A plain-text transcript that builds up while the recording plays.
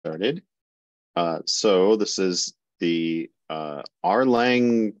started. So this is the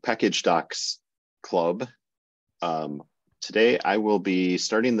rlang package docs club. Today I will be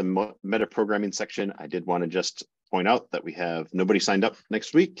starting the metaprogramming section. I did want to just point out that we have nobody signed up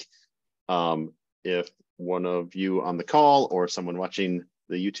next week. If one of you on the call or someone watching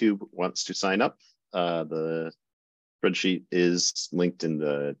the YouTube wants to sign up, the spreadsheet is linked in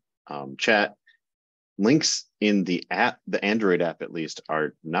the chat. Links in the app, the Android app at least,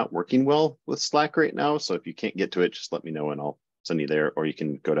 are not working well with Slack right now. So if you can't get to it, just let me know and I'll send you there, or you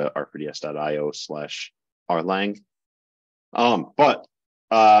can go to r4ds.io/rlang. But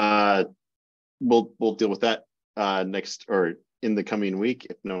we'll deal with that next or in the coming week.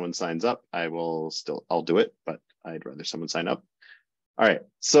 If no one signs up, I'll do it, but I'd rather someone sign up. All right,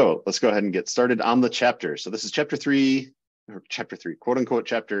 so let's go ahead and get started on the chapter. So this is chapter 3, quote unquote,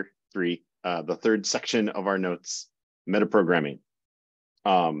 chapter 3. The third section of our notes, metaprogramming.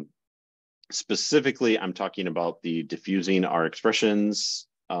 Specifically, I'm talking about the Defusing R expressions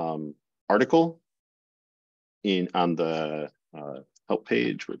article on the help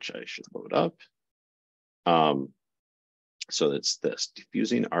page, which I should load up. So it's this,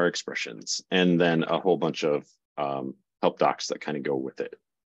 Defusing R expressions, and then a whole bunch of help docs that kind of go with it.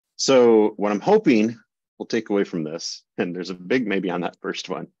 So what I'm hoping we'll take away from this, and there's a big maybe on that first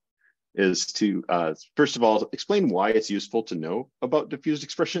one, is to, first of all, explain why it's useful to know about diffused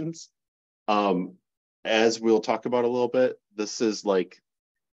expressions. As we'll talk about a little bit, this is like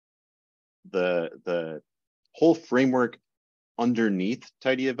the whole framework underneath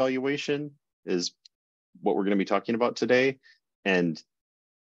tidy evaluation is what we're going to be talking about today. And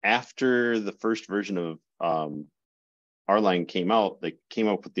after the first version of rlang came out, they came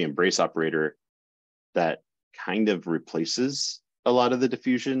up with the embrace operator that kind of replaces a lot of the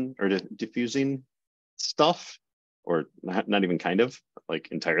diffusion or diffusing stuff, or not even kind of, like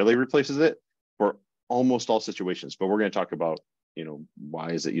entirely replaces it for almost all situations. But we're going to talk about,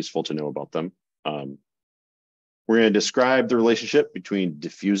 why is it useful to know about them. We're going to describe the relationship between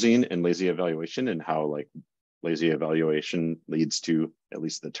diffusing and lazy evaluation and how like lazy evaluation leads to at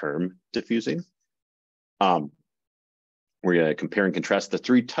least the term diffusing. We're going to compare and contrast the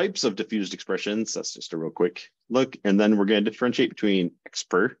 3 types of diffused expressions. That's just a real quick look. And then we're going to differentiate between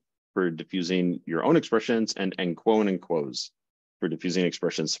expr for diffusing your own expressions and enquo and enquos for diffusing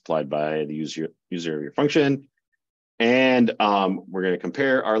expressions supplied by the user of your function. And we're going to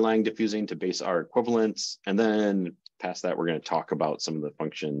compare rlang diffusing to base R equivalents. And then past that, we're going to talk about some of the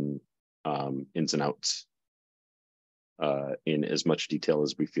function ins and outs in as much detail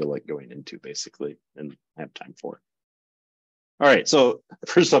as we feel like going into, basically, and have time for. All right, so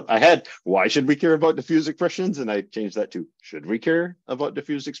first up, I had, why should we care about diffused expressions? And I changed that to, should we care about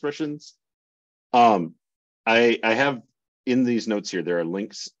diffused expressions? I have in these notes here, there are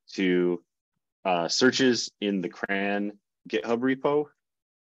links to searches in the CRAN GitHub repo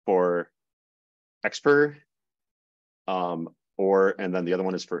for expr, and then the other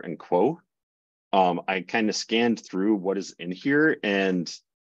one is for enquo. I kind of scanned through what is in here, and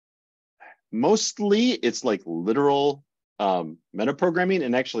mostly it's like literal metaprogramming.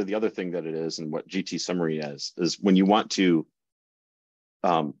 And actually the other thing that it is, and what GT summary is when you want to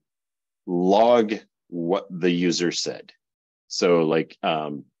log what the user said. So like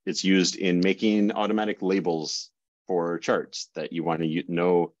it's used in making automatic labels for charts that you want to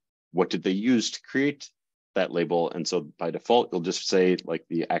know what did they use to create that label. And so by default, you'll just say like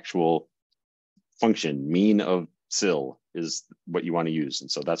the actual function mean of sil is what you want to use.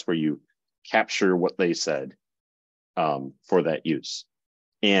 And so that's where you capture what they said for that use.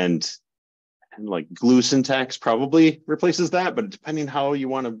 And like glue syntax probably replaces that, but depending how you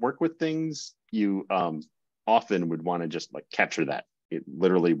want to work with things, you often would want to just like capture that,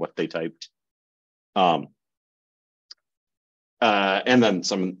 literally what they typed. And then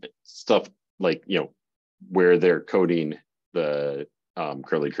some stuff like, where they're coding the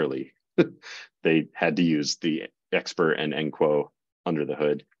curly, they had to use the expr and enquo under the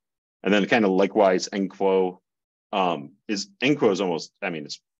hood. And then kind of likewise, enquo is almost,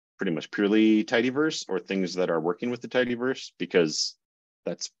 it's pretty much purely tidyverse or things that are working with the tidyverse, because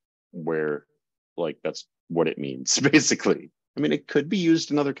that's where, like, that's what it means, basically. It could be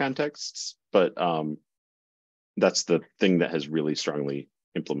used in other contexts, but that's the thing that has really strongly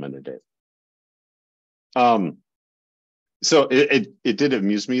implemented it. So it did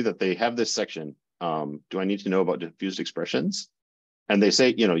amuse me that they have this section, do I need to know about diffused expressions? And they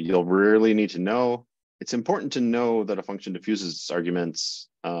say, you'll rarely need to know. It's important to know that a function diffuses its arguments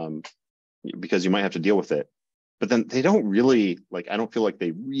because you might have to deal with it. But then they don't really, I don't feel like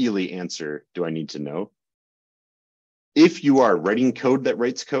they really answer, do I need to know? if you are writing code that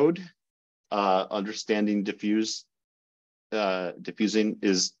writes code, understanding diffusing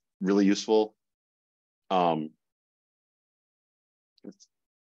is really useful. That's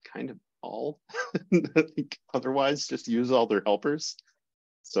kind of all. Otherwise, just use all their helpers.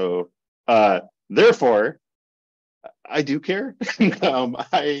 So therefore, I do care.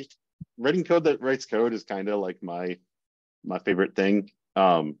 Writing code that writes code is kind of like my favorite thing.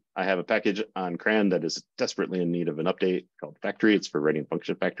 I have a package on CRAN that is desperately in need of an update called Factory. It's for writing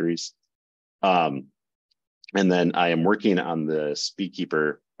function factories. And then I am working on the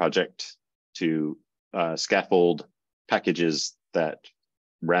Beekeeper project to scaffold packages that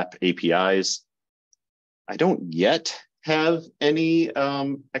wrap APIs. I don't yet have any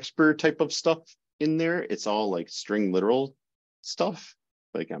expert type of stuff in there. It's all like string literal stuff.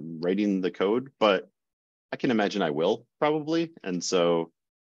 Like I'm writing the code, but I can imagine I will probably. And so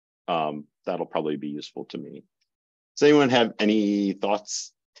that'll probably be useful to me. Does anyone have any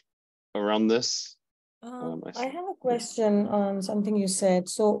thoughts around this? I have a question on something you said.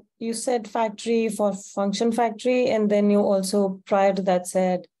 So you said factory for function factory, and then you also prior to that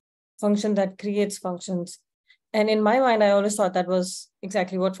said function that creates functions. And in my mind, I always thought that was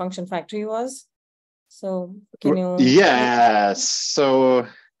exactly what function factory was. So can you? Yeah. So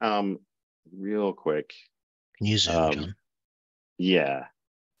real quick. Can you zoom, John? Yeah.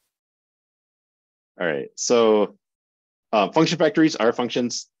 All right. So function factories are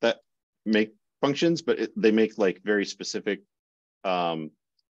functions that make functions, but they make like very specific.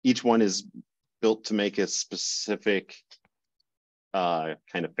 Each one is built to make a specific kind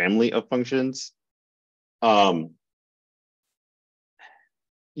of family of functions. You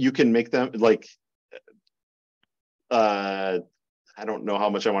can make them like, I don't know how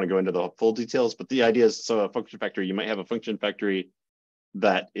much I want to go into the full details, but the idea is, so a function factory, you might have a function factory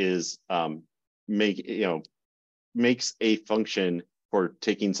that is makes a function for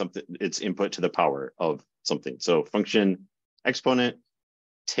taking something, its input to the power of something. So function exponent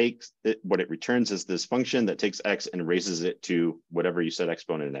takes it, what it returns is this function that takes x and raises it to whatever you set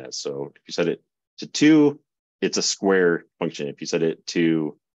exponent as. So if you set it to 2, it's a square function. If you set it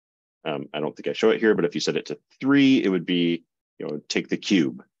to, I don't think I show it here, but if you set it to 3, it would be, take the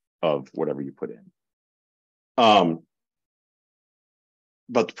cube of whatever you put in.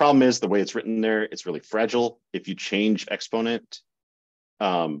 But the problem is the way it's written there, it's really fragile. If you change exponent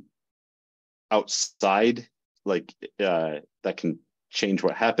outside, like that can change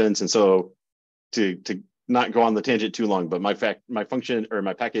what happens. And so to not go on the tangent too long, but my function or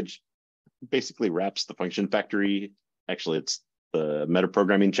my package basically wraps the function factory. Actually, it's the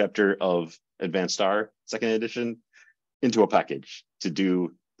metaprogramming chapter of Advanced R, 2nd edition, into a package to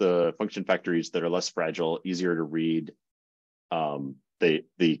do the function factories that are less fragile, easier to read.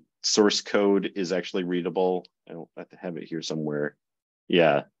 The source code is actually readable. I don't have to have it here somewhere.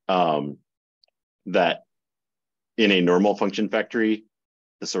 Yeah, that in a normal function factory,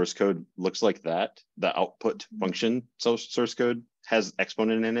 the source code looks like that. The output function source code has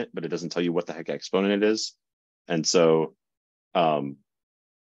exponent in it, but it doesn't tell you what the heck exponent it is. And so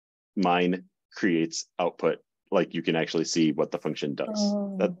mine creates output, like you can actually see what the function does.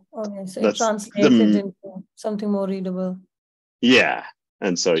 Okay, so it translates it into something more readable. Yeah,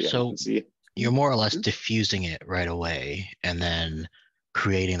 and so yeah, so you can see. You're more or less diffusing it right away and then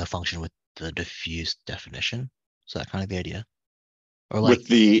creating the function with the diffused definition. Is that kind of the idea? Or like with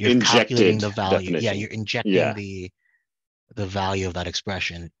the you're calculating the value. Definition. Yeah, you're injecting the value of that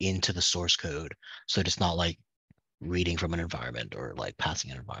expression into the source code. So it's not like reading from an environment or like passing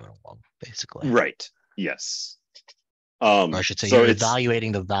an environment along, basically. Right. Yes. Or I should say, so you're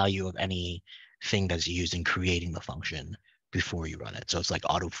evaluating the value of anything that's used in creating the function before you run it. So it's like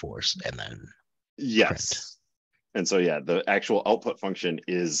auto force and then print. And so yeah, the actual output function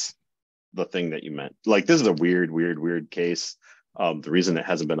is the thing that you meant. Like this is a weird case. The reason it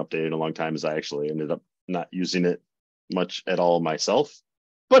hasn't been updated in a long time is I actually ended up not using it much at all myself,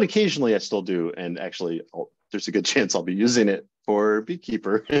 but occasionally I still do. And actually there's a good chance I'll be using it for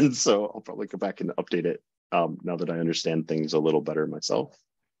Beekeeper. And so I'll probably go back and update it now that I understand things a little better myself.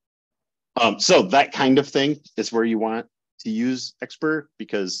 So that kind of thing is where you want to use Expert,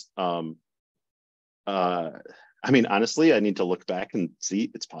 because I mean, honestly, I need to look back and see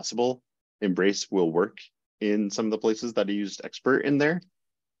it's possible Embrace will work in some of the places that I used Expert in there.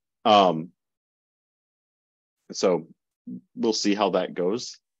 So we'll see how that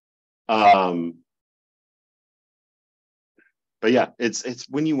goes. But yeah, it's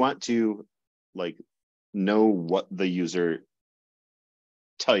when you want to like know what the user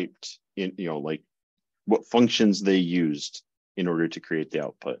typed in, like what functions they used in order to create the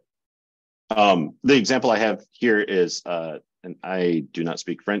output. The example I have here is, and I do not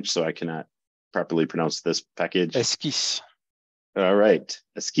speak French, so I cannot properly pronounce this package. Esquisse. All right,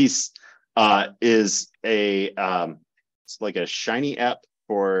 Esquisse is it's like a Shiny app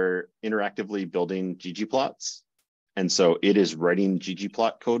for interactively building ggplots, and so it is writing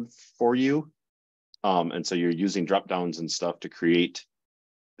ggplot code for you, and so you're using drop downs and stuff to create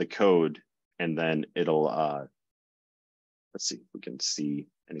the code, and then it'll let's see if we can see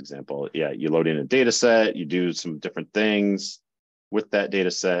an example. Yeah, you load in a data set, you do some different things with that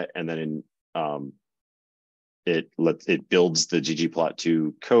data set, and then it builds the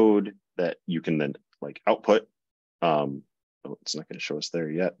ggplot2 code that you can then like output. Oh, it's not going to show us there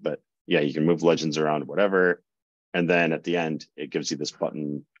yet, but yeah, you can move legends around, whatever. And then at the end, it gives you this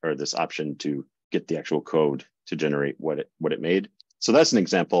button or this option to get the actual code to generate what it made. So that's an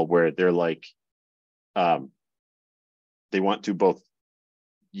example where they're like, they want to both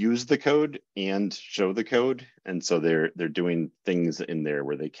use the code and show the code. And so they're doing things in there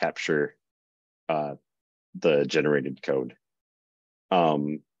where they capture the generated code.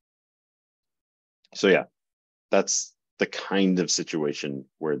 So yeah, that's the kind of situation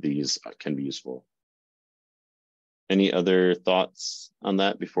where these can be useful. Any other thoughts on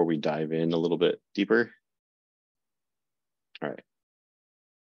that before we dive in a little bit deeper? All right.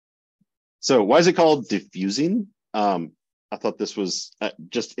 So why is it called diffusing? I thought this was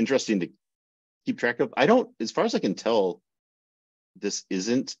just interesting to keep track of. As far as I can tell, this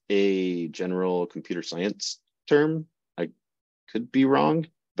isn't a general computer science term. I could be wrong,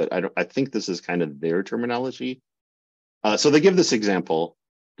 but I think this is kind of their terminology. So they give this example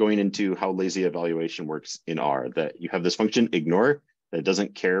going into how lazy evaluation works in R, that you have this function ignore that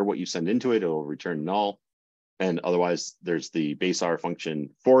doesn't care what you send into it, it'll return null. And otherwise there's the base R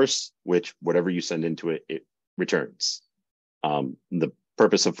function force, which whatever you send into it, it returns. The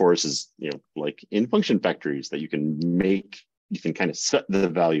purpose of force is, like in function factories, that you can kind of set the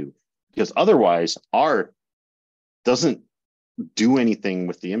value, because otherwise R doesn't do anything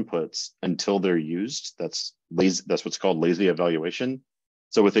with the inputs until they're used. That's what's called lazy evaluation.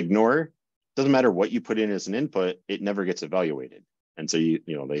 So with ignore, doesn't matter what you put in as an input, it never gets evaluated. And so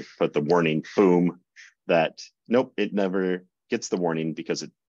they put the warning, boom, that nope, it never gets the warning because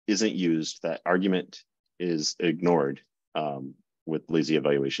it isn't used. That argument is ignored with lazy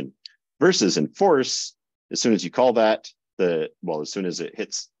evaluation. Versus in force, as soon as you call that, as soon as it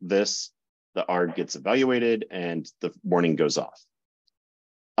hits this, the R gets evaluated and the warning goes off.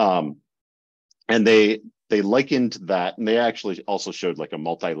 And they likened that, and they actually also showed like a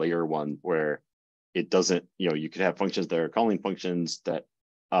multi-layer one where it doesn't, you could have functions that are calling functions that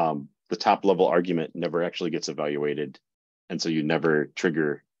the top level argument never actually gets evaluated. And so you never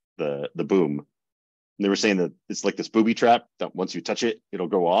trigger the boom. And they were saying that it's like this booby trap that once you touch it, it'll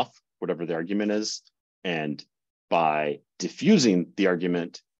go off, whatever the argument is. And by diffusing the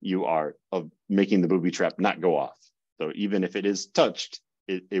argument, you are making the booby trap not go off. So even if it is touched,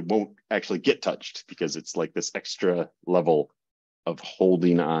 it won't actually get touched because it's like this extra level of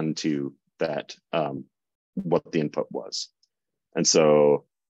holding on to that, what the input was. And so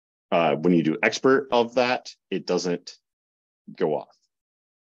when you do expert of that, it doesn't go off.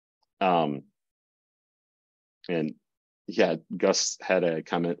 And yeah, Gus had a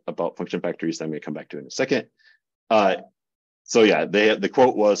comment about function factories that I'm going to come back to in a second. So yeah, the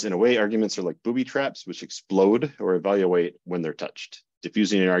quote was, in a way, arguments are like booby traps, which explode or evaluate when they're touched.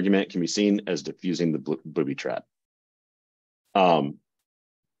 Diffusing an argument can be seen as diffusing the booby trap.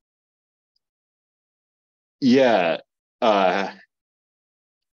 Yeah.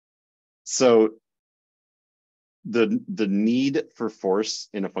 So the need for force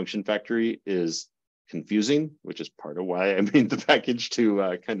in a function factory is confusing, which is part of why I made the package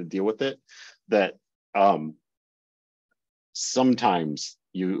to kind of deal with it. That sometimes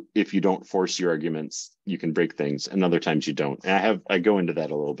if you don't force your arguments, you can break things, and other times you don't. And I go into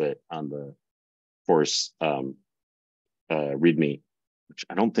that a little bit on the force README, which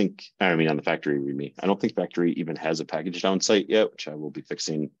on the factory README. I don't think factory even has a package down site yet, which I will be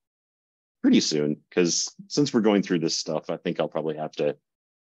fixing pretty soon, because since we're going through this stuff, I think I'll probably have to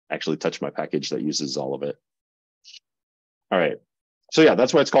actually touch my package that uses all of it. All right. So yeah,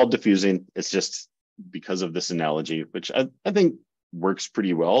 that's why it's called diffusing. It's just because of this analogy, which I think works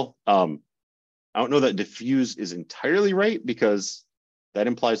pretty well. I don't know that diffuse is entirely right, because that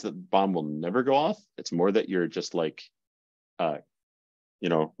implies that the bomb will never go off. It's more that you're just like,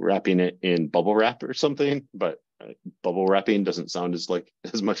 wrapping it in bubble wrap or something, but bubble wrapping doesn't sound as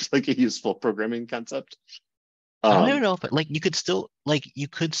much like a useful programming concept. I don't even know if you could still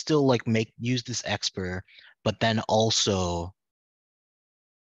use this expert, but then also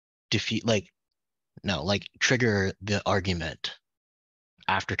trigger the argument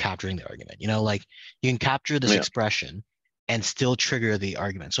after capturing the argument. You know, like you can capture this expression and still trigger the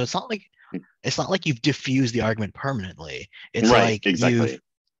argument. So it's not like you've diffused the argument permanently. It's like exactly. you've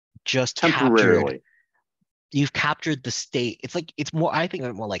just temporarily. You've captured the state. It's more, I think,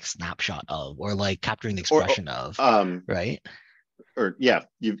 more like snapshot of, or like capturing the expression of, right? Or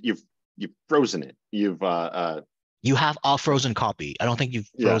you've frozen it. You have a frozen copy. I don't think you've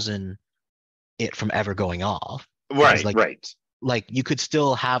frozen it from ever going off. Right, right. Like you could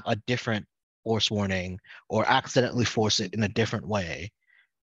still have a different force warning or accidentally force it in a different way,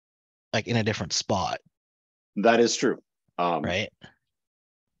 like in a different spot. That is true. Right.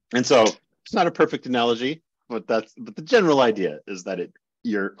 And so it's not a perfect analogy, but the general idea is that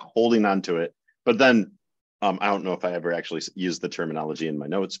you're holding on to it. But then I don't know if I ever actually used the terminology in my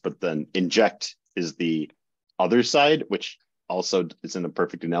notes, but then inject is the other side, which also isn't a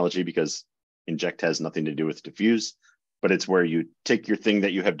perfect analogy because inject has nothing to do with diffuse, but it's where you take your thing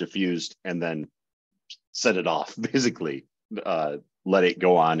that you have diffused and then set it off, basically, let it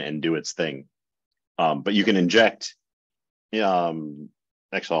go on and do its thing. But you can inject.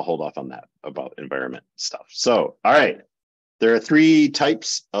 Actually, I'll hold off on that about environment stuff. So, all right. There are 3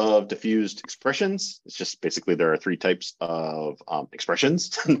 types of diffused expressions. It's just basically there are 3 types of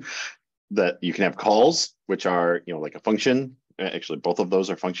expressions that you can have calls, which are, like a function. Actually, both of those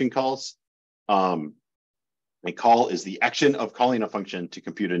are function calls. A call is the action of calling a function to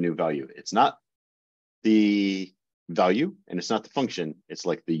compute a new value. It's not the value and it's not the function. It's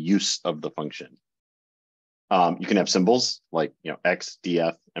like the use of the function. You can have symbols like, X,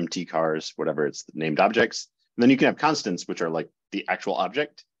 DF, MT cars, whatever, it's named objects. And then you can have constants, which are like the actual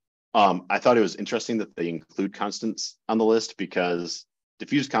object. I thought it was interesting that they include constants on the list because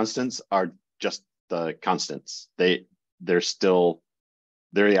diffuse constants are just the constants. They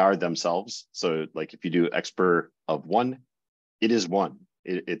are themselves. So like if you do expr of 1, it is 1.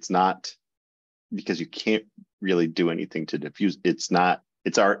 It's not, because you can't really do anything to diffuse. It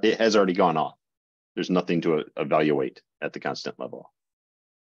has already gone off. There's nothing to evaluate at the constant level.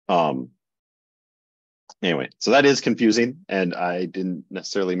 Anyway, so that is confusing, and I didn't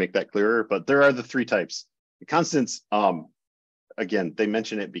necessarily make that clearer, but there are the 3 types. The constants, again, they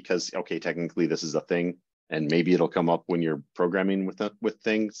mention it because, okay, technically this is a thing, and maybe it'll come up when you're programming with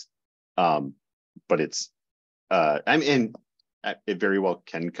things. But it's, it very well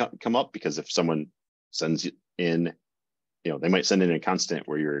can come up because if someone sends in, they might send in a constant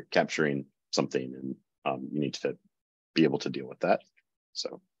where you're capturing something, and you need to be able to deal with that.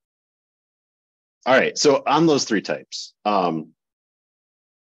 So, all right. So on those 3 types,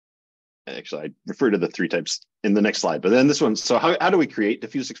 actually, I refer to the 3 types in the next slide, but then this one. So how do we create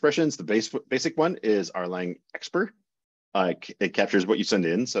diffuse expressions? The basic one is rlang expr. It captures what you send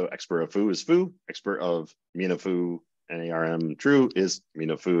in. So expr of foo is foo. Expr of min of foo NARM true is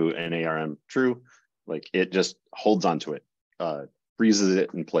min of foo NARM true. Like it just holds onto it, freezes it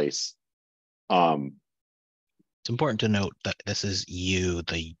in place. It's important to note that this is you,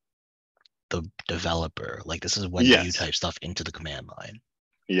 the developer. Like this is when you type stuff into the command line.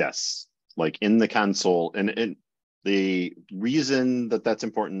 Yes, like in the console, and the reason that that's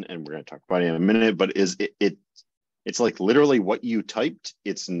important, and we're going to talk about it in a minute, but is it's like literally what you typed.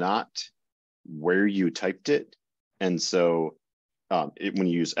 It's not where you typed it, and so when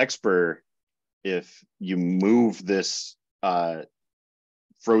you use expr, if you move this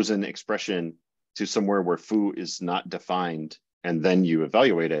frozen expression to somewhere where foo is not defined, and then you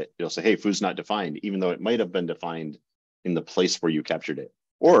evaluate it, you'll say, hey, foo's not defined, even though it might have been defined in the place where you captured it.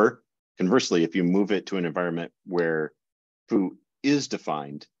 Or conversely, if you move it to an environment where foo is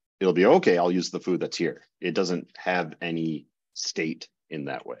defined, it'll be, okay, I'll use the foo that's here. It doesn't have any state in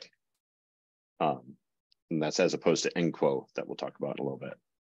that way. And that's as opposed to enquo that we'll talk about in a little bit.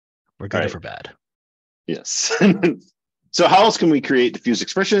 For good or for bad. Yes. So how else can we create diffuse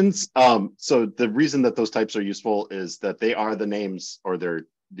expressions? So the reason that those types are useful is that they are the names, or they're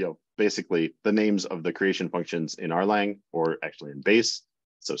basically the names of the creation functions in rlang, or actually in base.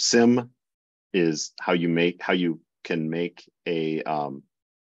 So sim is how you can make a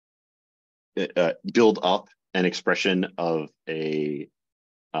build up an expression of a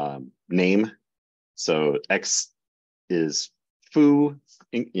name. So x is foo,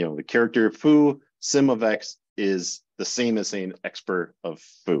 the character foo. Sim of x is the same as saying expr of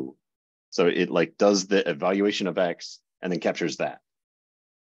foo. So it like does the evaluation of x and then captures that.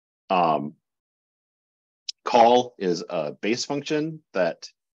 Call is a base function that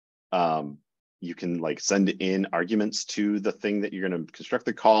you can like send in arguments to the thing that you're going to construct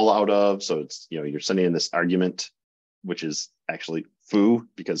the call out of. So it's, you're sending in this argument, which is actually foo,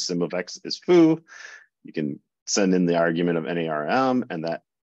 because sim of x is foo. You can send in the argument of NARM, and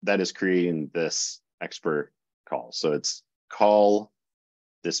that is creating this expr call. So it's call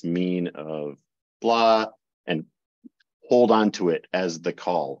this mean of blah and hold on to it as the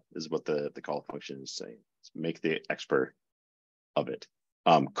call is what the call function is saying. So make the expr of it.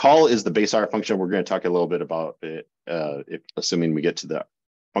 Call is the base R function. We're going to talk a little bit about it, assuming we get to the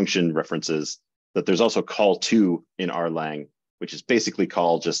function references, that there's also call to in rlang, which is basically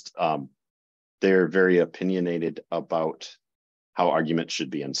call, just they're very opinionated about how arguments should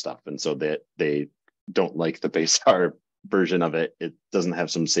be and stuff. And so they don't like the base R version of it. It doesn't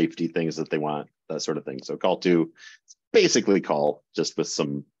have some safety things that they want, that sort of thing. So call to basically call, just with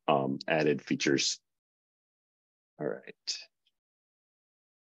some added features. All right.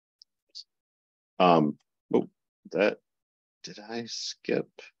 Oh, did I skip?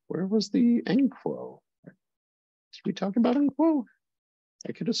 Where was the enquo? Did we talk about enquo?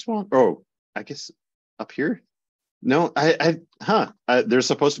 I could have sworn. Oh, I guess up here. No, there's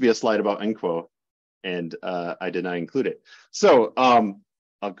supposed to be a slide about enquo, and I did not include it. So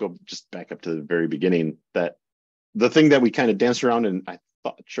I'll go just back up to the very beginning. That the thing that we kind of danced around, and I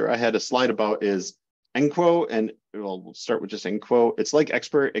thought sure I had a slide about, is enquo, and we'll start with just enquo. It's like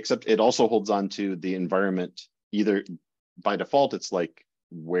expr, except it also holds on to the environment. Either by default, it's like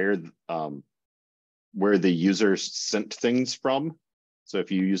where the user sent things from. So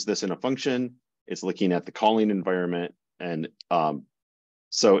if you use this in a function, it's looking at the calling environment, and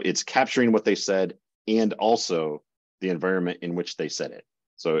so it's capturing what they said and also the environment in which they said it.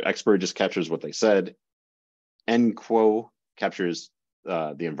 So expr just captures what they said. Enquo captures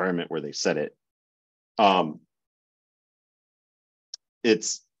the environment where they said it.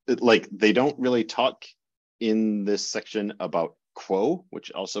 Like they don't really talk in this section about quo,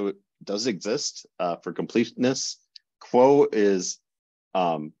 which also does exist for completeness. Quo is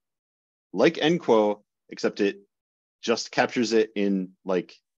like enquo, except it just captures it in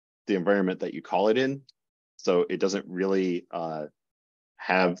like the environment that you call it in. So it doesn't really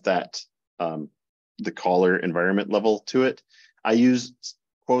have that the caller environment level to it. I use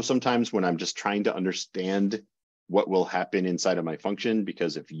quo sometimes when I'm just trying to understand what will happen inside of my function,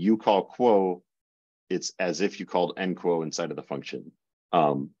 because if you call quo, it's as if you called enquo inside of the function.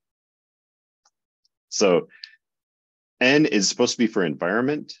 So N is supposed to be for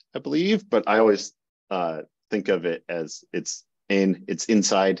environment, I believe, but I always think of it as it's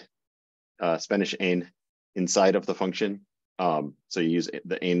inside, Spanish en, inside of the function. So you use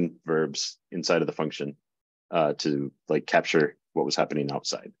the en verbs inside of the function to like capture what was happening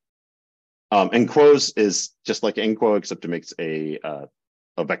outside. Enquos is just like enquo, except it makes a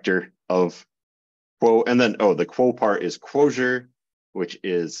vector of quo. And then, the quo part is closure, which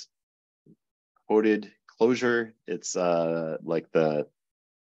is quoted closure. It's like the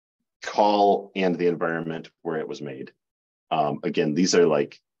call and the environment where it was made. Again, these are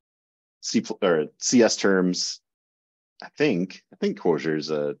like C or CS terms. I think closure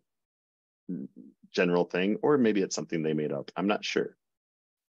is a general thing, or maybe it's something they made up. I'm not sure.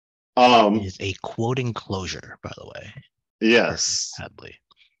 It is a quoting closure, by the way. Yes. Hadley.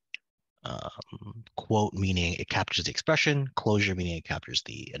 Quote meaning it captures the expression, closure meaning it captures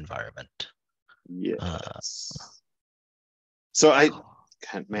the environment. Yes. So I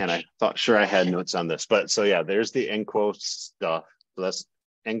thought sure I had notes on this, but so yeah, there's the enquo stuff. So that's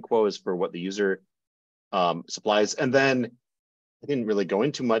enquo is for what the user supplies, and then I didn't really go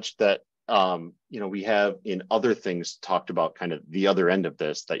into much that we have in other things talked about kind of the other end of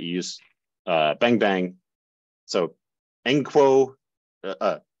this, that you use bang bang. So enquo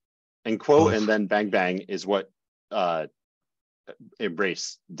and then bang bang is what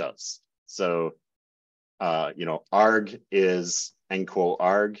Embrace does. So arg is enquo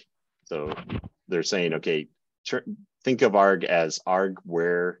arg. So they're saying, okay, think of arg as arg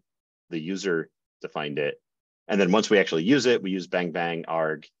where the user defined it. And then once we actually use it, we use bang bang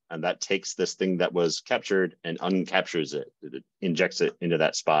arg, and that takes this thing that was captured and uncaptures it. It injects it into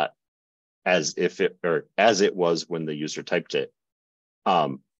that spot as it was when the user typed it.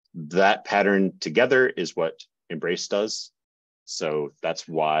 That pattern together is what Embrace does. So that's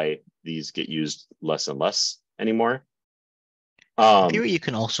why these get used less and less anymore. In theory, you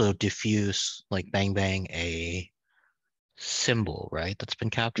can also diffuse, like bang bang, a symbol, right? That's been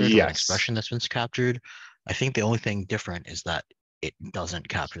captured, yes. Or an expression that's been captured. I think the only thing different is that it doesn't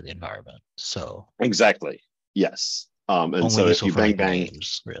capture the environment. So exactly, yes. And only so if you bang bang,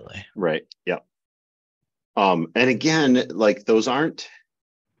 names, really, right? Yeah. And again, like those aren't.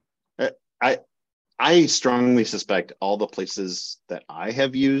 I strongly suspect all the places that I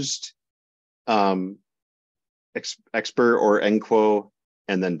have used expr or enquo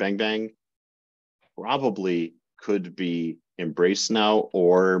and then bang bang probably could be embraced now,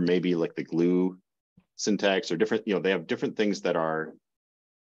 or maybe like the glue syntax or different, they have different things that are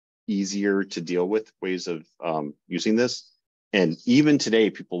easier to deal with ways of using this. And even today,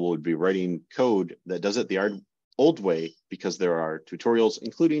 people would be writing code that does it the old way because there are tutorials,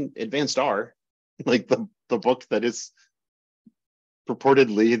 including Advanced R, like the book that is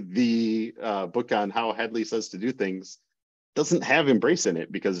purportedly the book on how Hadley says to do things, doesn't have embrace in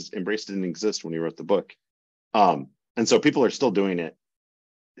it because embrace didn't exist when he wrote the book. And so people are still doing it.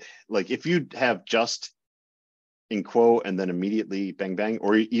 Like if you have just enquo and then immediately bang bang,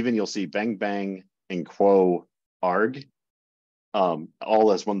 or even you'll see bang bang enquo arg,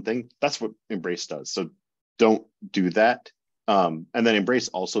 all as one thing. That's what embrace does. So don't do that. And then embrace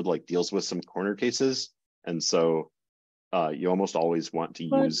also like deals with some corner cases, and so you almost always want to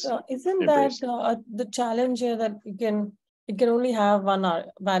use. Isn't embrace. that the challenge here, that it can only have one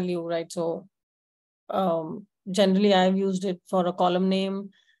value, right? So generally I've used it for a column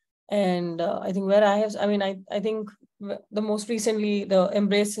name, and I think where I think the most recently, the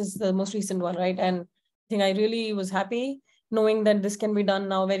embrace is the most recent one, right? And I think I really was happy knowing that this can be done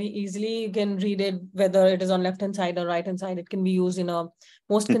now very easily. You can read it whether it is on left hand side or right hand side. It can be used in a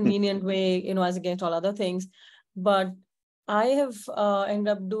most convenient way, as against all other things. But I have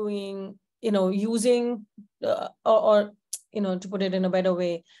ended up doing, using or to put it in a better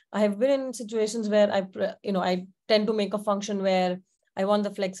way, I have been in situations where I tend to make a function where I want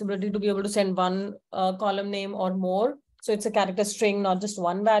the flexibility to be able to send one column name or more. So it's a character string, not just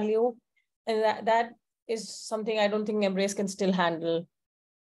one value. And that is something I don't think Embrace can still handle.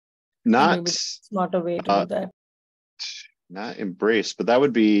 Not smarter way to do that. Not Embrace, but that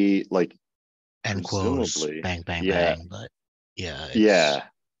would be like enquos, bang bang bang.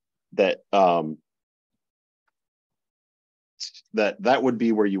 But that would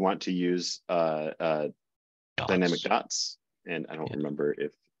be where you want to use dynamic dots. And I don't remember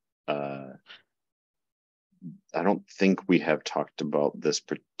if I don't think we have talked about this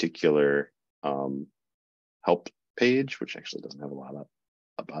particular help page, which actually doesn't have a lot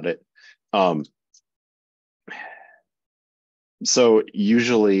about it. So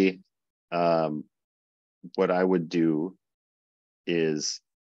usually what I would do is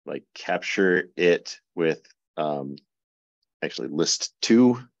like capture it with actually list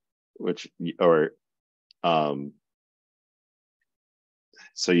 2,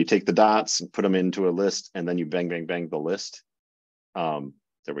 so you take the dots and put them into a list, and then you bang bang bang the list.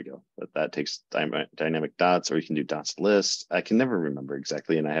 There we go. That takes dynamic dots, or you can do dots list. I can never remember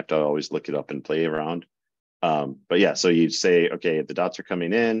exactly, and I have to always look it up and play around. But yeah, so you say, okay, the dots are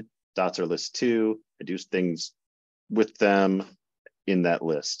coming in, dots are list 2, I do things with them in that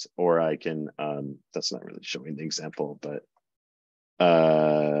list, or I can, that's not really showing the example, but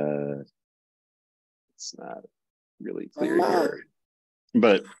it's not really clear here.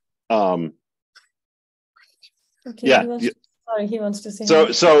 But okay, yeah. He wants to say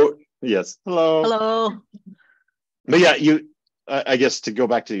so yes, hello. But yeah, I guess to go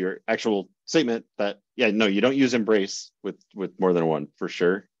back to your actual statement that no, you don't use embrace with more than one for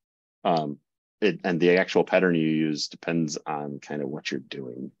sure. And the actual pattern you use depends on kind of what you're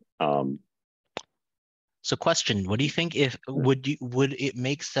doing. So question, what do you think would it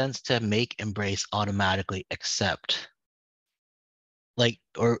make sense to make embrace automatically accept?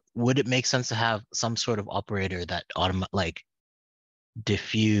 Or would it make sense to have some sort of operator that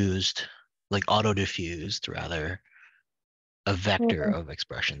diffused, auto diffused rather, a vector of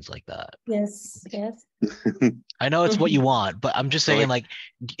expressions like that? Yes. I know it's what you want, but I'm just saying,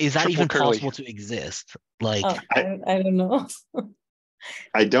 is that even possible to exist? I don't know.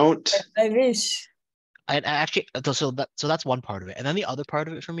 I don't. I wish. I actually, so that's one part of it, and then the other part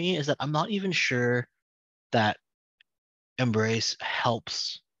of it for me is that I'm not even sure that embrace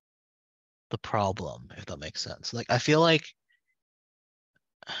helps the problem, if that makes sense. I feel like,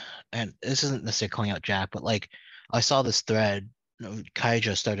 and this isn't necessarily calling out Jack, but I saw this thread.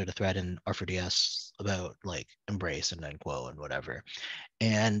 Kaija started a thread in R4DS about embrace and enquo and whatever,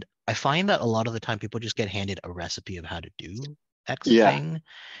 and I find that a lot of the time people just get handed a recipe of how to do X thing,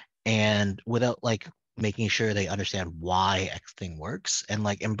 and without making sure they understand why X thing works. And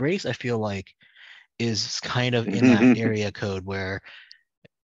embrace, I feel is kind of in that area code where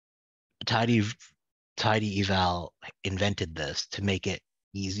tidy eval invented this to make it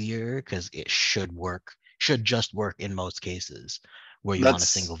easier because it should just work in most cases where you want a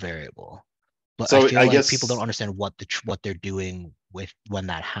single variable. But so I feel people don't understand what they're doing with when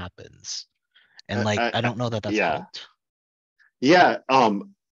that happens, and I don't know that that's helped. Yeah.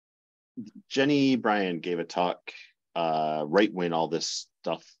 Jenny Bryan gave a talk right when all this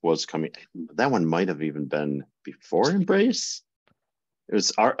stuff was coming. That one might have even been before Embrace. It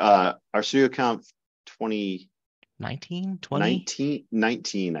was our StudioConf 2019, 20?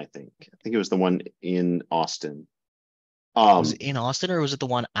 19, I think. I think it was the one in Austin. Was it in Austin, or was it the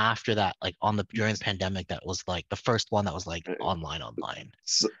one after that, like during the pandemic, that was like the first one that was like online?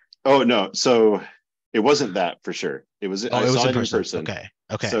 So, oh no, so it wasn't that for sure. It was I saw it in person. Okay.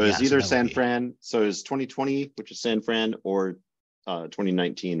 So it's either San Fran. Fran. So it's 2020, which is San Fran, or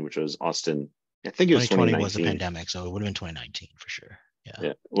 2019, which was Austin. I think it was 2019. Was the pandemic, so it would have been 2019 for sure.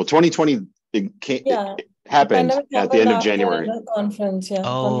 Yeah. Well, 2020 it happened at the end of January. The conference,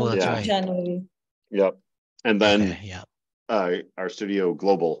 Oh, that's right. January. Yep. And then yeah. Our studio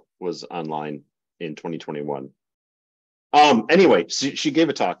global was online in 2021. Anyway, she gave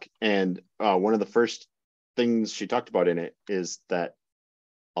a talk, and one of the first things she talked about in it is that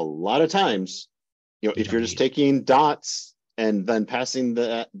a lot of times, if you're just taking dots and then passing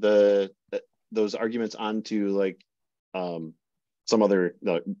those arguments onto like some other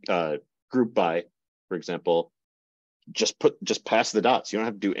group by, for example, just pass the dots. You don't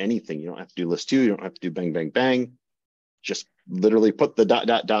have to do anything. You don't have to do list 2. You don't have to do bang bang bang. Just literally put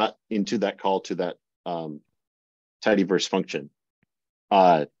the ... into that call to that tidyverse function.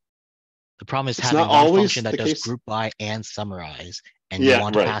 The problem is having one function that does group by and summarize, and you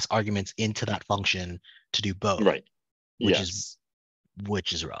want to pass arguments into that function to do both. Right. Which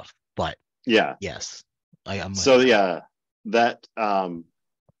is rough. But yes. That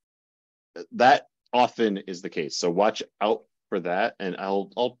that often is the case. So watch out for that, and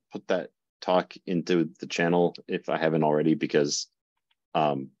I'll put that talk into the channel if I haven't already, because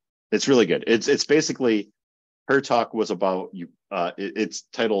it's really good. It's basically, her talk was about it's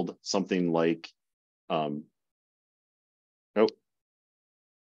titled something like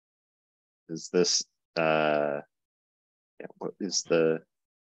is this what is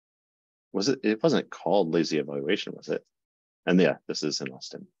it wasn't called lazy evaluation, was it? And this is in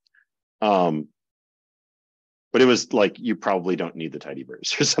Austin. But it was like, you probably don't need the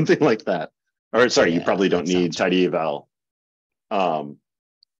tidyverse or something like that. Or sorry, you probably don't need tidy eval.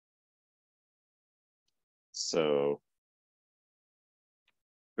 So,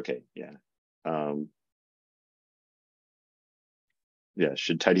 okay,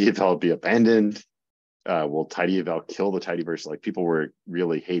 should tidy eval be abandoned? Will tidy eval kill the tidyverse? Like, people were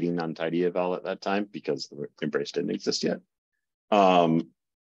really hating on tidy eval at that time because the Embrace didn't exist yet. And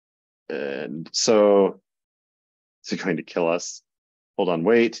so, is it going to kill us? Hold on,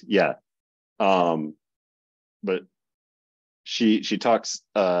 wait. But she talks,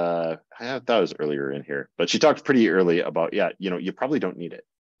 I thought it was earlier in here, but she talked pretty early about, you probably don't need it.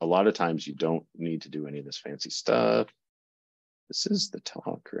 A lot of times you don't need to do any of this fancy stuff. This is the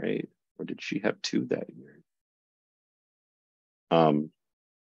talk, right? Or did she have 2 that year?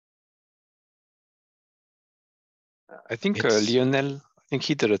 I think Lionel, I think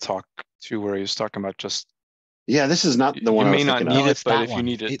he did a talk too where he was talking about just. This is not the one I was thinking of. No, it's but that if one. you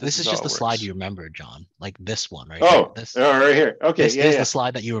need it, this is just the slide you remember, John. Like this one, right? Oh, here. Right here. Okay, this is the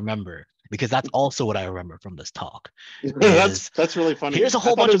slide that you remember, because that's also what I remember from this talk. That's really funny. Here's a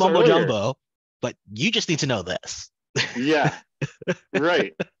whole bunch of mumbo jumbo, but you just need to know this. Yeah,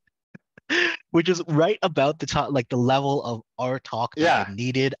 right. Which is right about the talk, like the level of our talk that we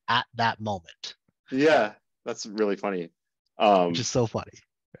needed at that moment. Yeah, that's really funny. Which is so funny,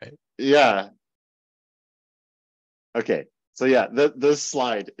 right? Yeah. Okay, so this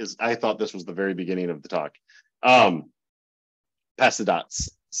slide is, I thought this was the very beginning of the talk. Pass the dots.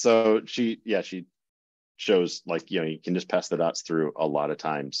 So she shows, like, you can just pass the dots through a lot of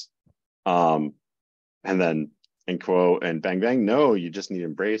times. And then Enquo and bang bang, no, you just need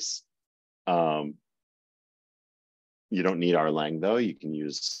Embrace. You don't need rlang though. You can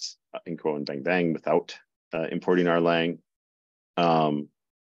use Enquo and bang bang without importing rlang.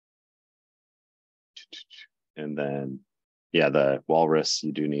 And then the walrus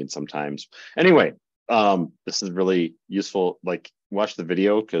you do need sometimes. Anyway, this is really useful. Like, watch the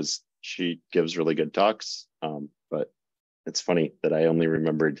video because she gives really good talks. But it's funny that I only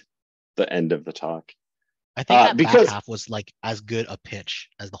remembered the end of the talk. I think that back half was like as good a pitch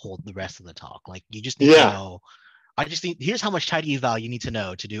as the rest of the talk. Like, you just need to know. Here's how much tidy eval you need to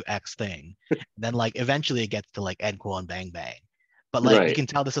know to do X thing. Then like eventually it gets to like Enquo and bang bang. But like you can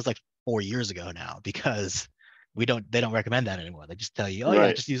tell this is like 4 years ago now, because they don't recommend that anymore. They just tell you,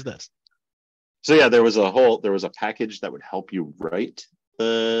 just use this. So there was a package that would help you write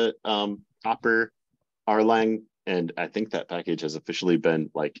the proper rlang, and I think that package has officially been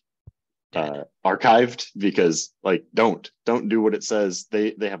like archived, because like don't do what it says.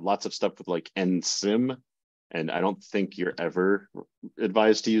 They have lots of stuff with like nsim, and I don't think you're ever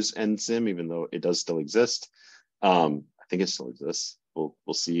advised to use nsim, even though it does still exist. I think it still exists. We'll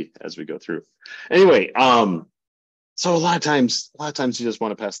see as we go through. Anyway, so a lot of times you just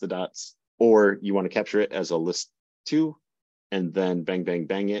want to pass the dots, or you want to capture it as a list too, and then bang bang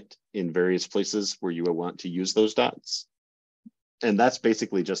bang it in various places where you will want to use those dots. And that's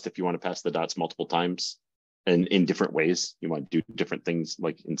basically just if you want to pass the dots multiple times and in different ways. You want to do different things.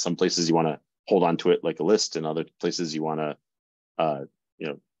 Like in some places you want to hold on to it like a list, and other places you want to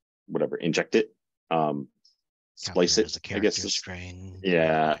whatever, inject it, splice it, I guess. String.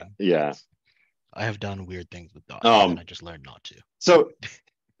 Yeah. I have done weird things with dots, and I just learned not to. So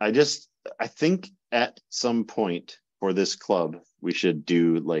I think at some point for this club, we should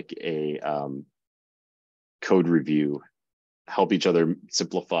do like a code review, help each other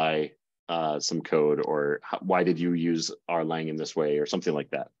simplify some code, or why did you use rlang in this way, or something like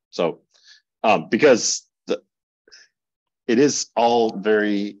that. So because it is all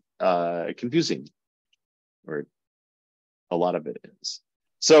very confusing, or a lot of it is.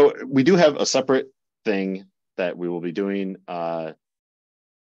 So we do have a separate thing that we will be doing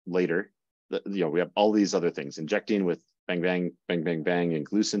later. We have all these other things, injecting with bang bang bang bang bang and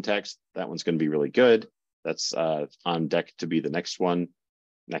glue syntax. That one's going to be really good. That's on deck to be the next one.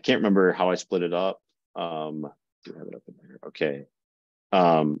 And I can't remember how I split it up. Do I have it up in there? Okay.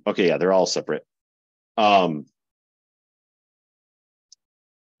 Okay, yeah, they're all separate.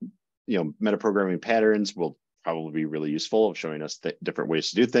 Metaprogramming patterns will probably be really useful of showing us different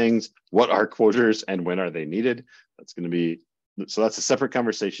ways to do things. What are quoters and when are they needed? That's going to be, so that's a separate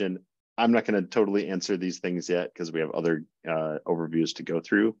conversation. I'm not going to totally answer these things yet because we have other overviews to go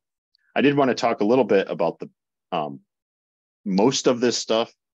through. I did want to talk a little bit about the most of this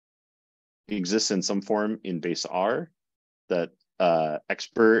stuff exists in some form in base R. That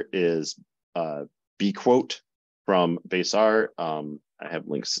expert is bquote from base R. I have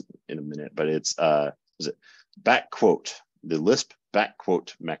links in a minute, but it's backquote. The Lisp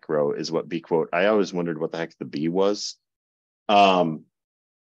backquote macro is what bquote. I always wondered what the heck the B was.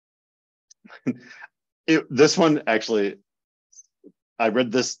 This one actually, I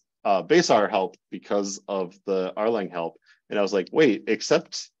read this base R help because of the rlang help, and I was like, wait,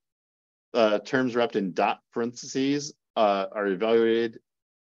 except terms wrapped in dot parentheses are evaluated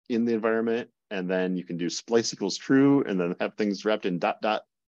in the environment, and then you can do splice equals true, and then have things wrapped in dot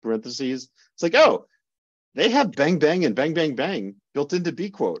parentheses. It's like, oh, they have bang bang and bang bang bang built into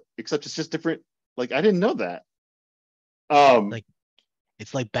bquote, except it's just different. Like, I didn't know that.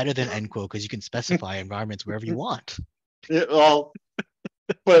 It's like better than end quote because you can specify environments wherever you want. Yeah, well,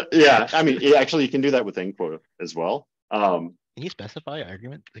 but yeah, I mean, actually, you can do that with end quote as well. Can you specify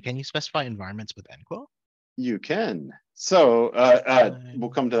argument? Can you specify environments with end quote? You can. So we'll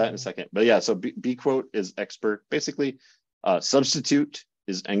come to that in a second. But yeah, so bquote is expert. Basically, substitute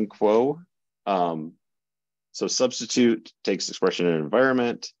is end quote. So substitute takes expression in an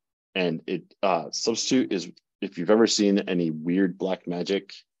environment, and it substitute is, if you've ever seen any weird black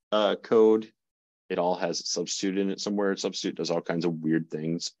magic code, it all has substitute in it somewhere. Substitute does all kinds of weird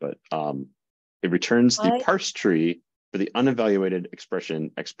things, but it returns the parse tree for the unevaluated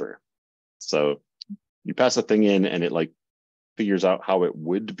expression expr. So you pass a thing in, and it like figures out how it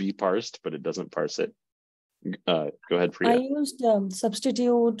would be parsed, but it doesn't parse it. Go ahead, Priya. I used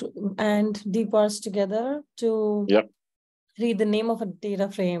substitute and deparse together to read the name of a data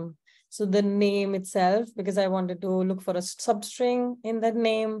frame. So the name itself, because I wanted to look for a substring in that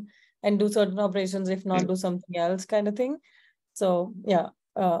name and do certain operations, if not do something else kind of thing. So yeah,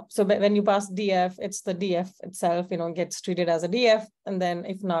 so when you pass df, it's the df itself, gets treated as a df. And then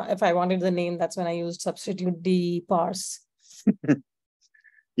if I wanted the name, that's when I used substitute deparse.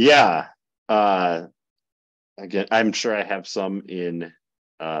 Yeah. Again, I'm sure I have some in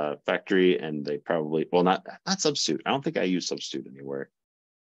factory, and they probably, well, not substitute. I don't think I use substitute anywhere.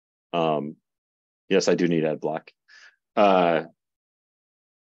 Yes, I do need ad block for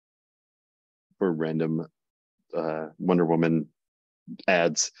random Wonder Woman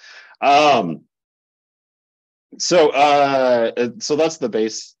ads. So that's the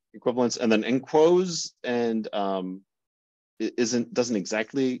base equivalence, and then enquoes and doesn't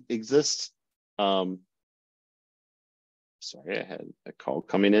exactly exist. Sorry, I had a call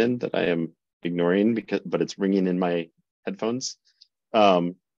coming in that I am ignoring but it's ringing in my headphones.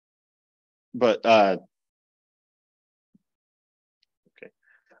 But yeah,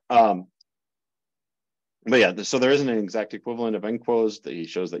 so there isn't an exact equivalent of enquoes. That he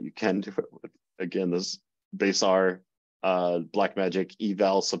shows that you can do it with, again, this base R black magic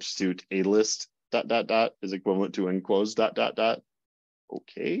eval substitute a list ... is equivalent to enclose ...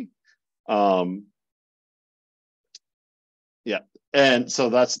 Okay. Yeah, and so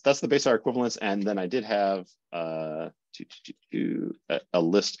that's the base R equivalence. And then I did have a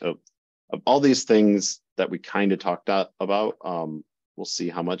list of all these things that we kind of talked about. We'll see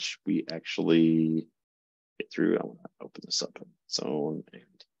how much we actually get through. I want to open this up in Zone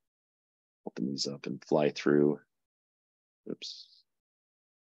and open these up and fly through. Oops.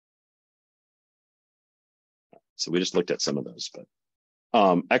 So we just looked at some of those, but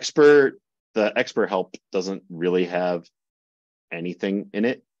the expert help doesn't really have anything in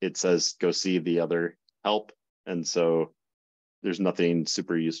it. It says go see the other help, and so there's nothing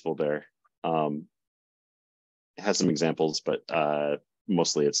super useful there. It has some examples, but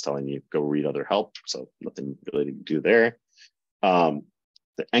mostly it's telling you go read other help, so nothing really to do there. The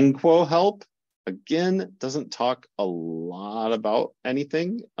enquo help, again, doesn't talk a lot about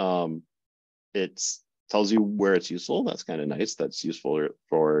anything. It tells you where it's useful. That's kind of nice. That's useful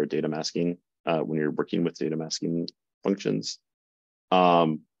for data masking when you're working with data masking functions.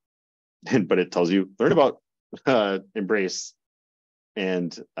 But it tells you learn about embrace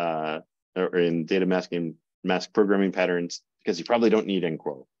and or in data masking mask programming patterns, because you probably don't need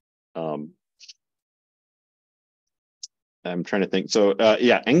enquo. I'm trying to think. So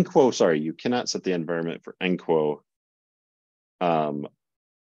yeah, enquo, sorry, you cannot set the environment for enquo. I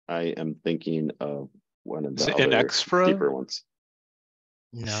am thinking of one of the other deeper ones.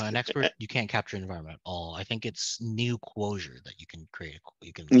 No, an expert, you can't capture environment at all. I think it's new closure that you can create.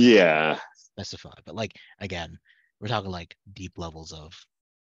 You can specify, but like again, we're talking like deep levels of.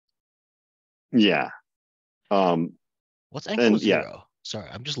 Yeah. What's enquo 0? Sorry,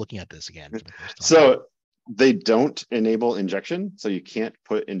 I'm just looking at this again for the first time. So they don't enable injection, so you can't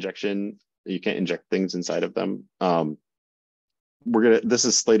put injection. You can't inject things inside of them. This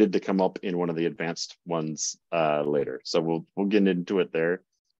is slated to come up in one of the advanced ones later, so we'll get into it there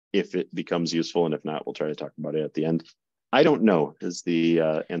if it becomes useful, and if not, we'll try to talk about it at the end. I don't know is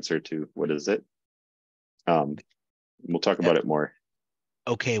the answer to what is it. We'll talk about it more.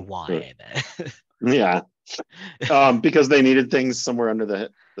 Okay, why then? Yeah, because they needed things somewhere under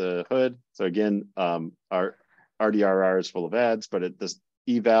the hood. So again, our RDRR is full of ads, but this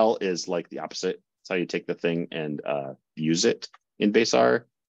eval is like the opposite. It's how you take the thing and use it in base R.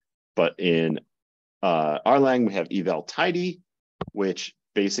 But in rlang, we have eval tidy, which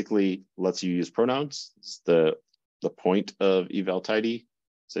basically lets you use pronouns. It's the point of eval tidy.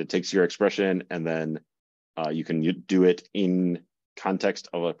 So it takes your expression and then you can do it in context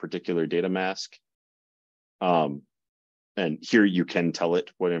of a particular data mask. And here you can tell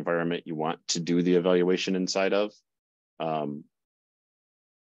it what environment you want to do the evaluation inside of.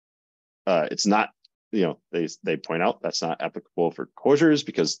 It's not, they point out that's not applicable for closures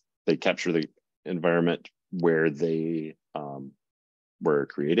because they capture the environment where they were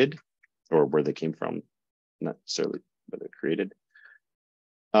created or where they came from, not necessarily where they're created.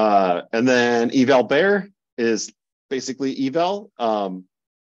 And then eval bear is basically eval,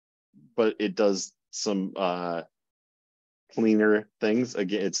 but it does some cleaner things.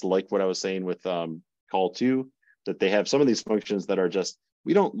 Again, it's like what I was saying with call to, that they have some of these functions that are just,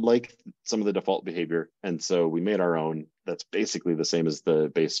 we don't like some of the default behavior. And so we made our own that's basically the same as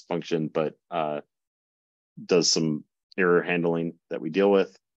the base function, but does some error handling that we deal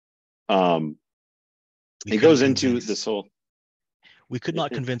with. It goes into this whole. We could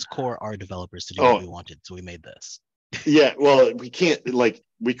not convince core R developers to do what we wanted, so we made this. Yeah, well, we can't,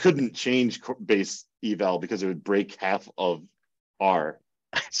 we couldn't change base eval because it would break half of R.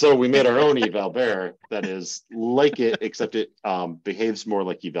 So we made our own eval bear that is like it, except it behaves more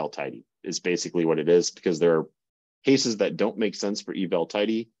like eval tidy is basically what it is, because there are cases that don't make sense for eval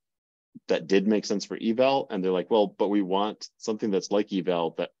tidy that did make sense for eval. And they're like, well, but we want something that's like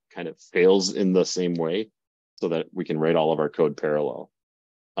eval that kind of fails in the same way so that we can write all of our code parallel.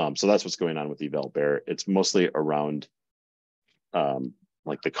 So that's what's going on with eval bear. It's mostly around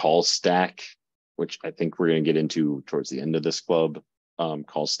like the call stack, which I think we're going to get into towards the end of this club,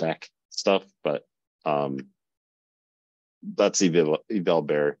 call stack stuff, but that's eval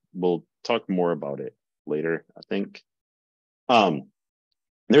bear. We'll talk more about it later, I think.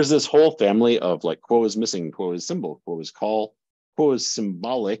 There's this whole family of like quo is missing, quo is symbol, quo is call, quo is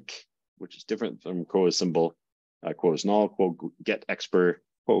symbolic, which is different from quo is symbol, quo is null, quo get expr,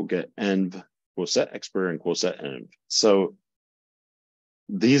 quo get env, quo set expr, and quo set env. So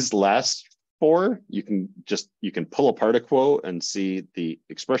these last four, you can pull apart a quo and see the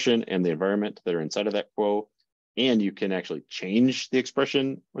expression and the environment that are inside of that quo, and you can actually change the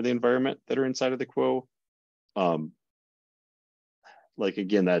expression or the environment that are inside of the quo. like,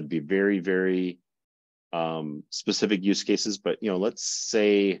 again, that'd be very, very specific use cases. But, let's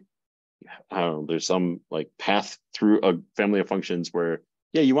say, I don't know, there's some like path through a family of functions where,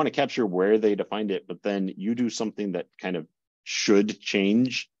 yeah, you want to capture where they defined it, but then you do something that kind of should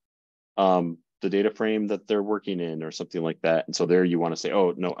change the data frame that they're working in or something like that. And so there you want to say,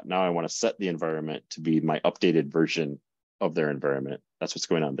 oh, no, now I want to set the environment to be my updated version of their environment. That's what's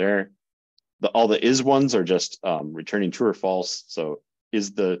going on there. All the is ones are just returning true or false. So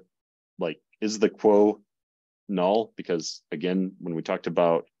is the quo null? Because again, when we talked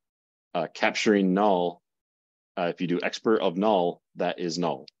about capturing null, if you do expr of null, that is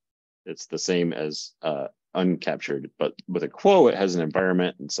null. It's the same as uncaptured, but with a quo, it has an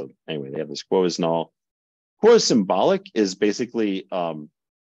environment. And so anyway, they have this quo is null. Quo is symbolic is basically,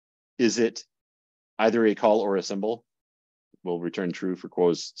 is it either a call or a symbol? Will return true for quo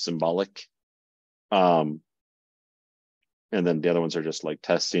is symbolic. And then the other ones are just like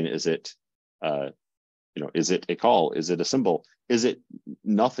testing. Is it, is it a call? Is it a symbol? Is it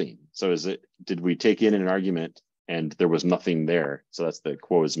nothing? So did we take in an argument and there was nothing there? So that's the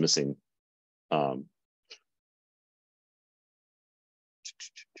quo is missing. So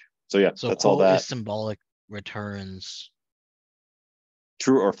yeah, So that's quo all that. is symbolic, returns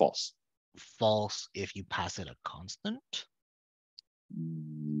True or false? false if you pass it a constant.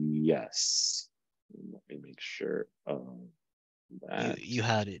 Yes. Let me make sure. You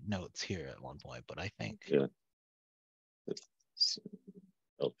had it notes here at one point, but I think yeah.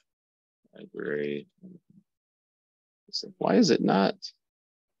 Library. Why is it not?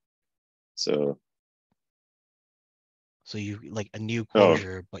 So you like a new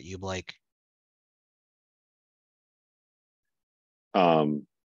closure, but you like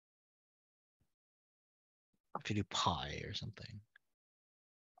if you do pi or something.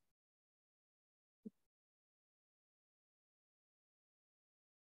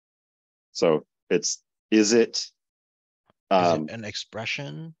 So is it an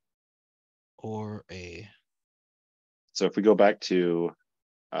expression or a? So if we go back to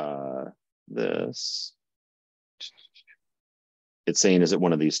this, it's saying, is it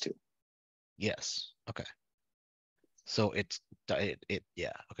one of these two? Yes. Okay. So it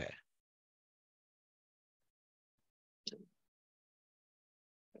yeah. Okay.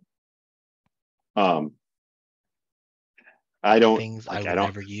 I don't things I would don't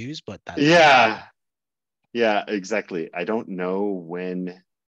never use, but that's yeah, exactly. I don't know when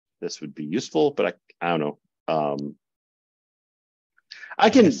this would be useful, but I don't know. I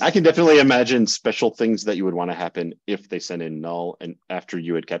can definitely imagine special things that you would want to happen if they send in null and after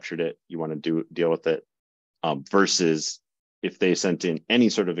you had captured it, you want to deal with it, versus if they sent in any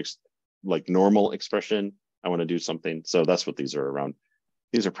sort of like normal expression, I want to do something. So that's what these are around.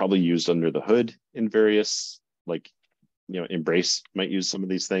 These are probably used under the hood in various, like, Embrace might use some of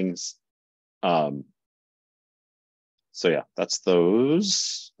these things. So yeah, that's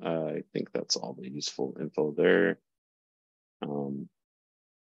those. I think that's all the useful info there.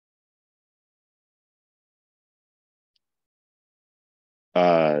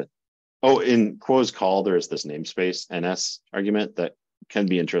 In quo's call, there's this namespace NS argument that can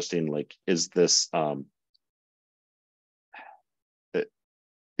be interesting. Like, is this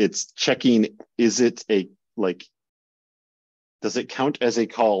it's checking, is it a, like, does it count as a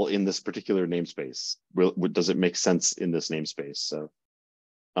call in this particular namespace? Does it make sense in this namespace? So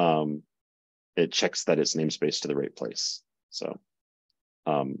it checks that it's namespace to the right place. So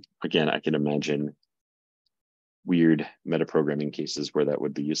again, I can imagine weird metaprogramming cases where that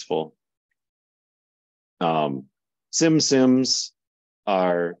would be useful. Sims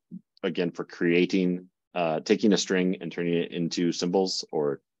are, again, for creating, taking a string and turning it into symbols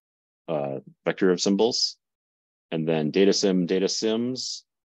or vector of symbols. And then data sims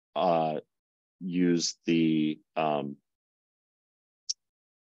use the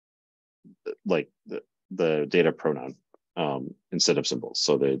the data pronoun instead of symbols.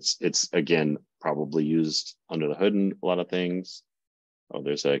 So that it's again probably used under the hood in a lot of things. Oh,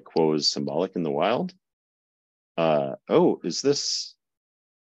 there's a quo is symbolic in the wild. Is this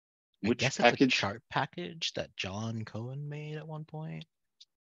I guess package? It's a chart package that Jon Cohen made at one point.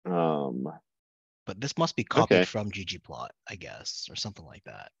 But this must be copied from ggplot, I guess, or something like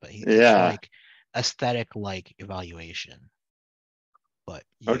that. But it's like aesthetic like evaluation. But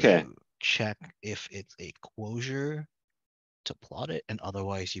you check if it's a closure to plot it, and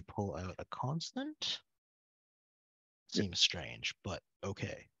otherwise you pull out a constant. Seems strange, but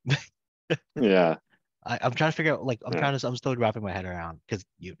okay. Yeah. I'm trying to figure out, like, I'm still wrapping my head around, because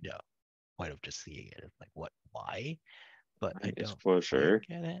point of just seeing it is like, what, why? But I don't closure,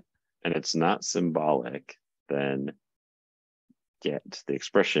 get it. And it's not symbolic, then get the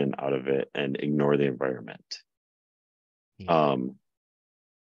expression out of it and ignore the environment. Yeah.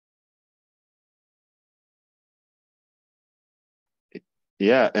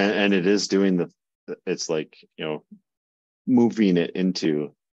 Yeah, and it is doing it's like, you know, moving it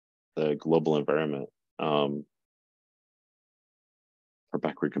into the global environment for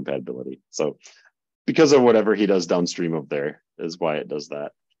backward compatibility. So because of whatever he does downstream of there is why it does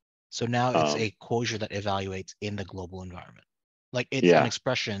that. So now it's a closure that evaluates in the global environment. Like it's Yeah. an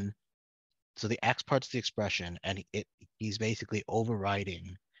expression. So the X part's the expression, and he's basically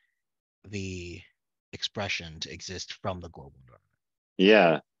overriding the expression to exist from the global environment.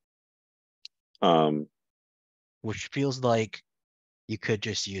 Yeah. Which feels like you could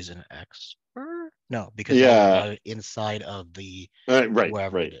just use an X. No, because Yeah. inside of the Right.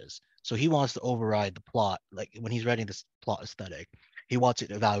 wherever Right. it is. So he wants to override the plot. Like when he's writing this plot aesthetic, he wants it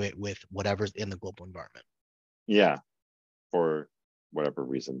to evaluate with whatever's in the global environment. Yeah. For whatever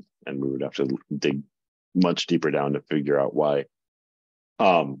reason. And we would have to dig much deeper down to figure out why.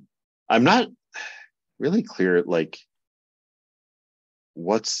 I'm not really clear, like,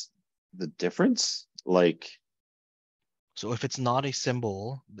 what's the difference? Like, so if it's not a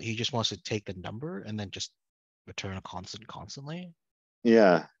symbol, he just wants to take the number and then just return a constant constantly.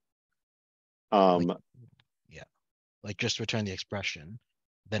 Yeah. Yeah. Like just return the expression.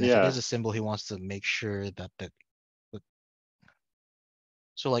 Then if Yeah. it is a symbol, he wants to make sure that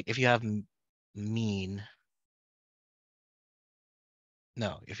so like if you have mean,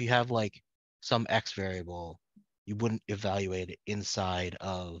 no, if you have like some X variable, you wouldn't evaluate it inside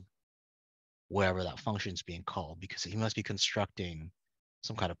of wherever that function is being called, because he must be constructing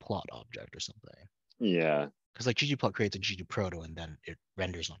some kind of plot object or something. Yeah. Because like ggplot creates a ggproto and then it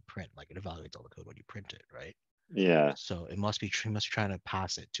renders on print, like it evaluates all the code when you print it, right? Yeah. So it must be trying to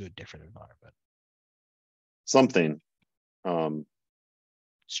pass it to a different environment. Something.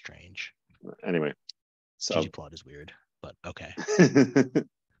 Strange. Anyway, so ggplot is weird, but okay.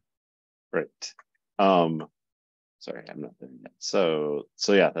 Right. Sorry, I'm not there yet. So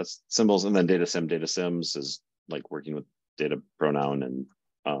yeah, that's symbols, and then data sims is like working with data pronoun, and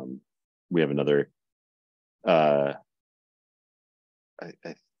we have another. I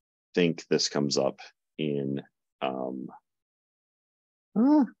think this comes up in. I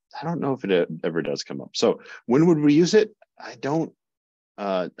don't know if it ever does come up. So when would we use it? I don't.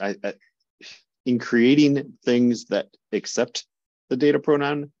 In creating things that accept the data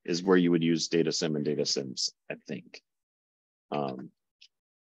pronoun is where you would use data sim and data sims, I think.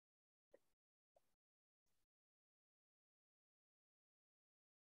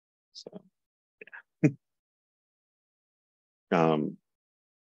 So yeah.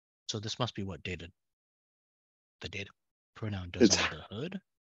 So this must be what the data pronoun does under the hood?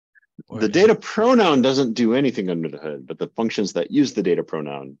 The data pronoun doesn't do anything under the hood, but the functions that use the data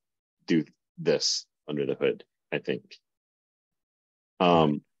pronoun do this under the hood, I think.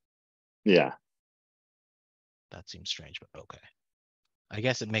 Right. Yeah. That seems strange, but okay. I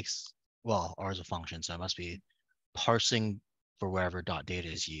guess it makes, well, R is a function, so it must be parsing for wherever .data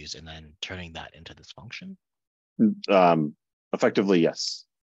is used and then turning that into this function. Effectively, yes.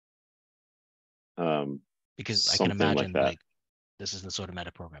 Because I can imagine like this is the sort of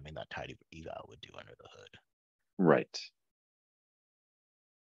metaprogramming that tidy eval would do under the hood. Right.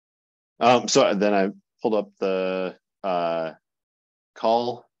 So then I pulled up the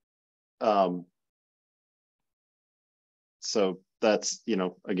call. So that's, you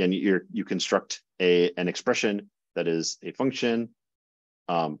know, again, you construct an expression that is a function,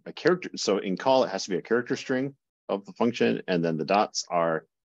 a character. So in call, it has to be a character string of the function, and then the dots are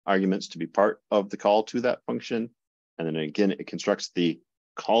arguments to be part of the call to that function. And then again, it constructs the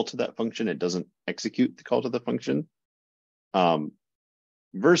call to that function. It doesn't execute the call to the function.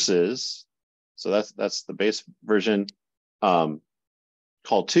 Versus, so that's the base version. Call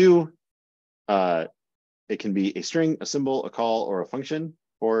to, it can be a string, a symbol, a call, or a function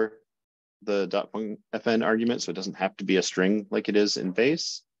for the .fn argument. So it doesn't have to be a string like it is in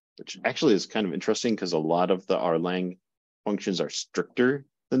base, which actually is kind of interesting because a lot of the rlang functions are stricter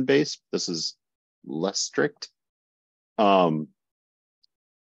than base. This is less strict. But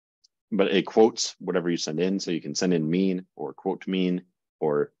it quotes whatever you send in. So you can send in mean or quote mean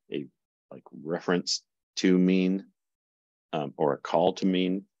or a like reference to mean or a call to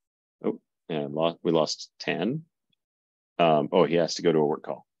mean. Oh, and we lost 10. Oh, he has to go to a work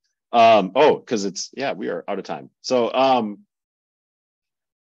call. Oh, because we are out of time. So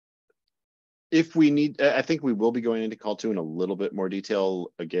if we need, I think we will be going into call to in a little bit more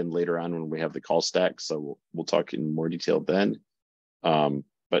detail again later on when we have the call stack. So we'll talk in more detail then.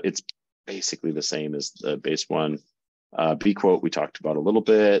 But it's basically the same as the base one. B quote we talked about a little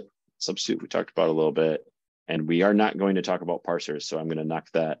bit. Substitute we talked about a little bit. And we are not going to talk about parsers. So I'm going to knock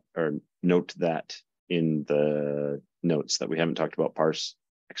that or note that in the notes that we haven't talked about parse,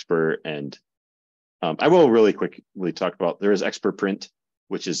 expr, and I will really quickly talk about, there is expr print,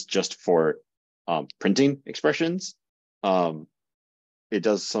 which is just for printing expressions. It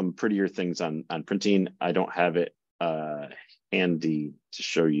does some prettier things on printing. I don't have it handy to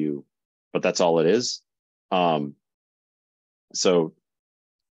show you, but that's all it is. Let's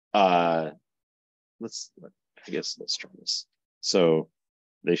try this. So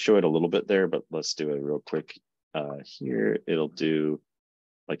they show it a little bit there, but let's do it real quick. Here it'll do,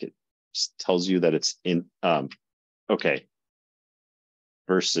 like, it just tells you that it's in, okay.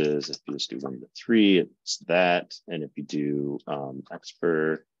 Versus if you just do 1 to 3, it's that. And if you do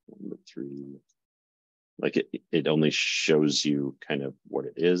expr 1 to 3, like it only shows you kind of what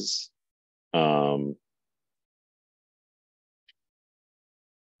it is. So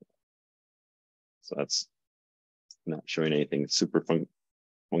that's not showing anything super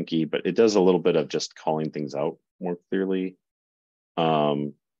funky, but it does a little bit of just calling things out more clearly. Yeah,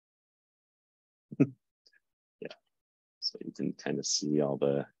 so you can kind of see all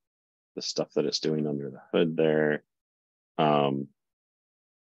the stuff that it's doing under the hood there.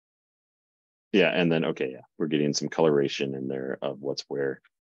 Yeah, and then okay, yeah, we're getting some coloration in there of what's where.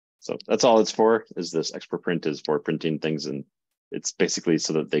 So that's all it's for, is this expr print is for printing things, and it's basically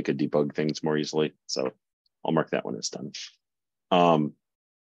so that they could debug things more easily. So I'll mark that one as done.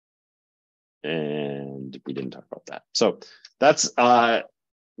 And we didn't talk about that. So that's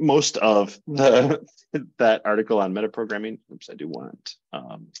most of that article on metaprogramming. Oops, I do want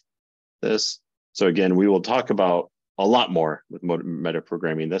this. So again, we will talk about a lot more with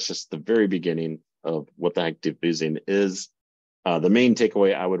metaprogramming. That's just the very beginning of what the heck diffusing is. The main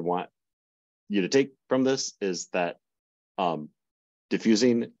takeaway I would want you to take from this is that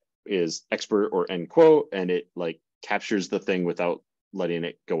diffusing is expr or end quote, and it like captures the thing without letting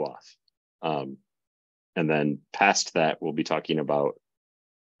it go off. And then past that, we'll be talking about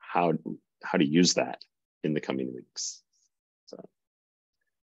how to use that in the coming weeks. So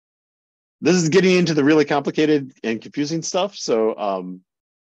this is getting into the really complicated and confusing stuff. So,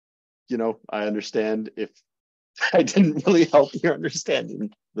 you know, I understand if I didn't really help your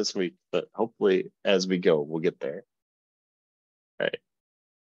understanding this week, but hopefully as we go, we'll get there. All right.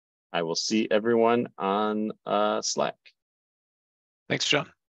 I will see everyone on Slack. Thanks, John.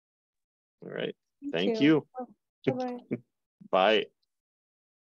 All right. Thank you. Bye-bye. Bye.